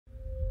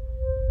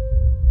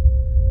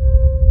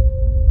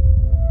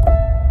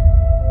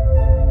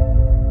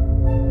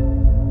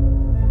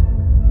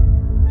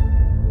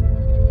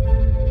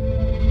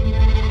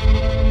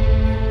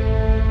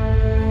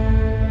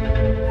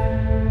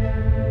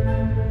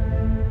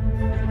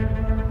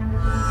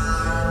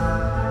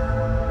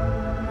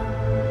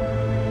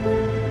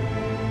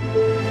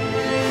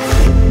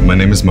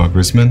name is Marc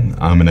Rissmann.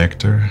 I'm an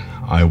actor.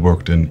 I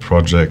worked in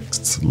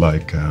projects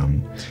like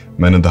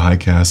Men in the High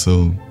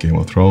Castle, Game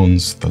of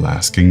Thrones, The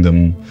Last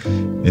Kingdom,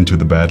 Into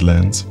the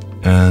Badlands.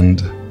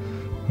 And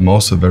I'm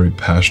also a very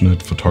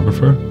passionate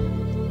photographer.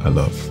 I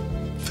love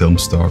film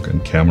stock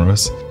and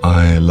cameras.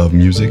 I love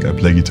music. I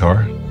play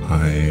guitar.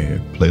 I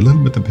play a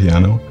little bit the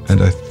piano.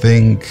 And I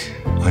think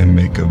I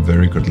make a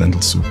very good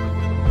lentil soup.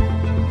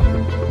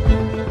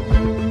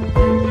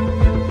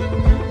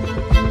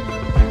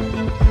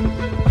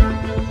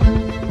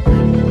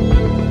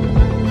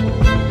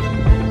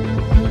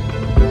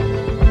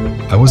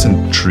 I was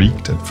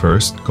intrigued at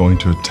first going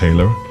to a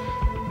tailor,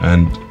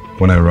 and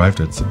when I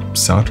arrived at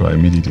SARTO, I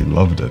immediately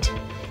loved it.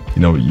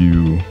 You know,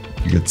 you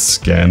get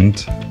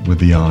scanned with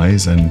the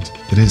eyes, and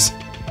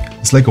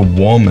it's like a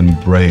warm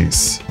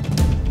embrace.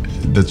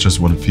 That's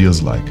just what it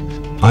feels like.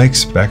 I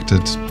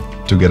expected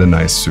to get a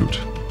nice suit,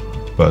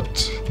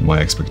 but my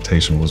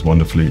expectation was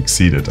wonderfully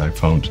exceeded. I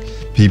found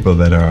people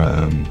that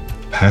are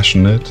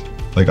passionate,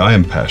 like I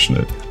am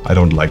passionate. I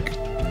don't like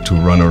to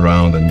run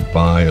around and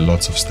buy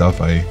lots of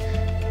stuff.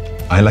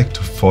 I like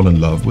to fall in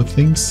love with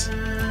things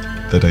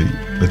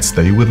that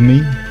stay with me,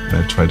 and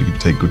I try to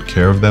take good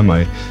care of them.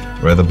 I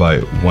rather buy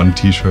one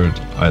t-shirt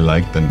I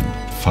like than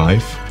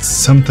 5.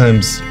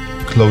 Sometimes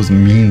clothes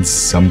means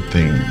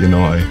something, you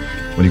know.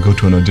 When you go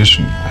to an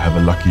audition, I have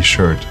a lucky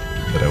shirt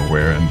that I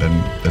wear, and then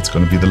that's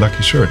going to be the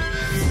lucky shirt.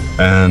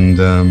 And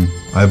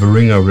I have a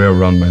ring I wear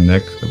around my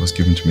neck that was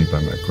given to me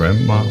by my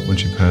grandma when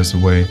she passed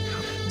away.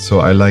 So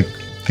I like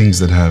things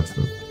that have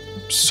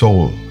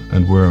soul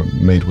and were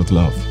made with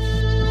love.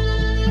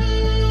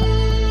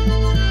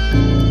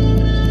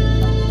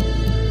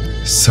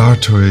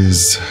 SARTO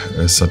is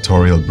a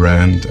sartorial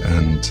brand,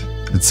 and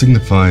it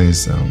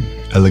signifies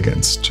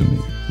elegance to me,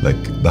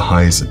 like the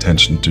highest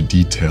attention to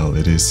detail.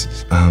 It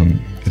is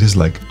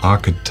like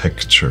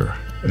architecture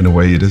in a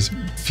way. It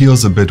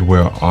feels a bit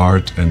where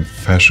art and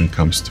fashion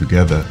comes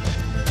together.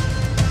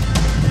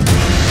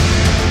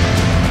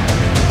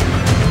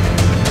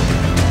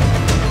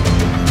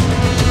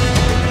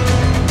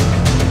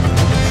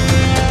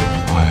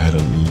 I had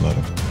a lot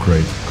of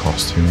great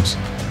costumes.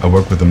 I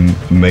work with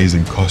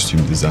amazing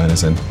costume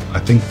designers, and I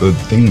think the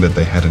thing that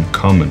they had in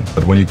common,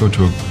 but when you go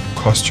to a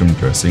costume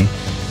dressing,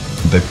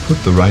 they put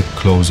the right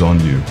clothes on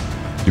you.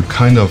 You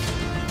kind of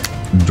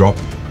drop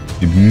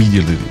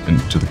immediately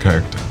into the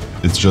character.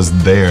 It's just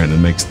there, and it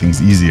makes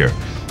things easier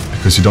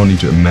because you don't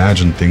need to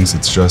imagine things.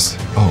 It's just,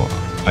 oh,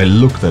 I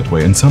look that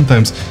way. And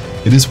sometimes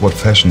it is what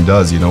fashion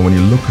does, you know, when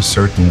you look a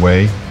certain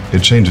way,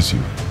 it changes you.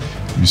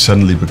 You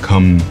suddenly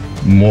become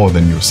more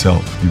than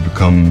yourself. You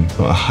become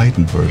a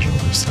heightened version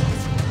of yourself.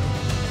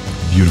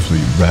 Beautifully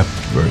wrapped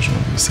version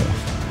of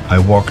yourself. I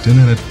walked in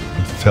and it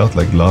felt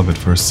like love at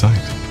first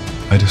sight.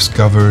 I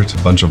discovered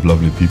a bunch of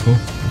lovely people,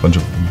 a bunch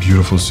of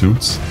beautiful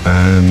suits,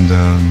 and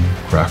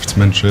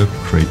craftsmanship,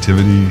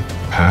 creativity,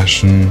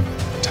 passion,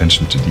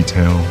 attention to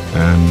detail,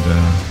 and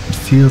it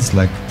feels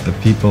like the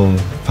people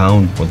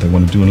found what they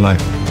want to do in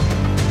life.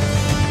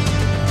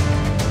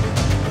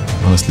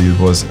 Honestly,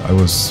 I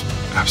was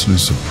absolutely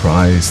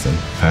surprised and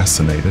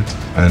fascinated.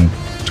 And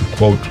to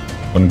quote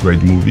one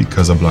great movie,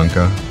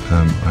 Casablanca,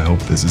 I hope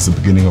this is the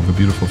beginning of a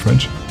beautiful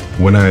friendship.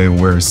 When I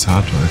wear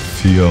SARTO, I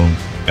feel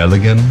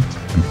elegant,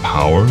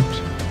 empowered.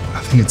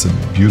 I think it's a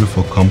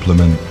beautiful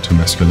compliment to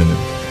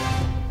masculinity.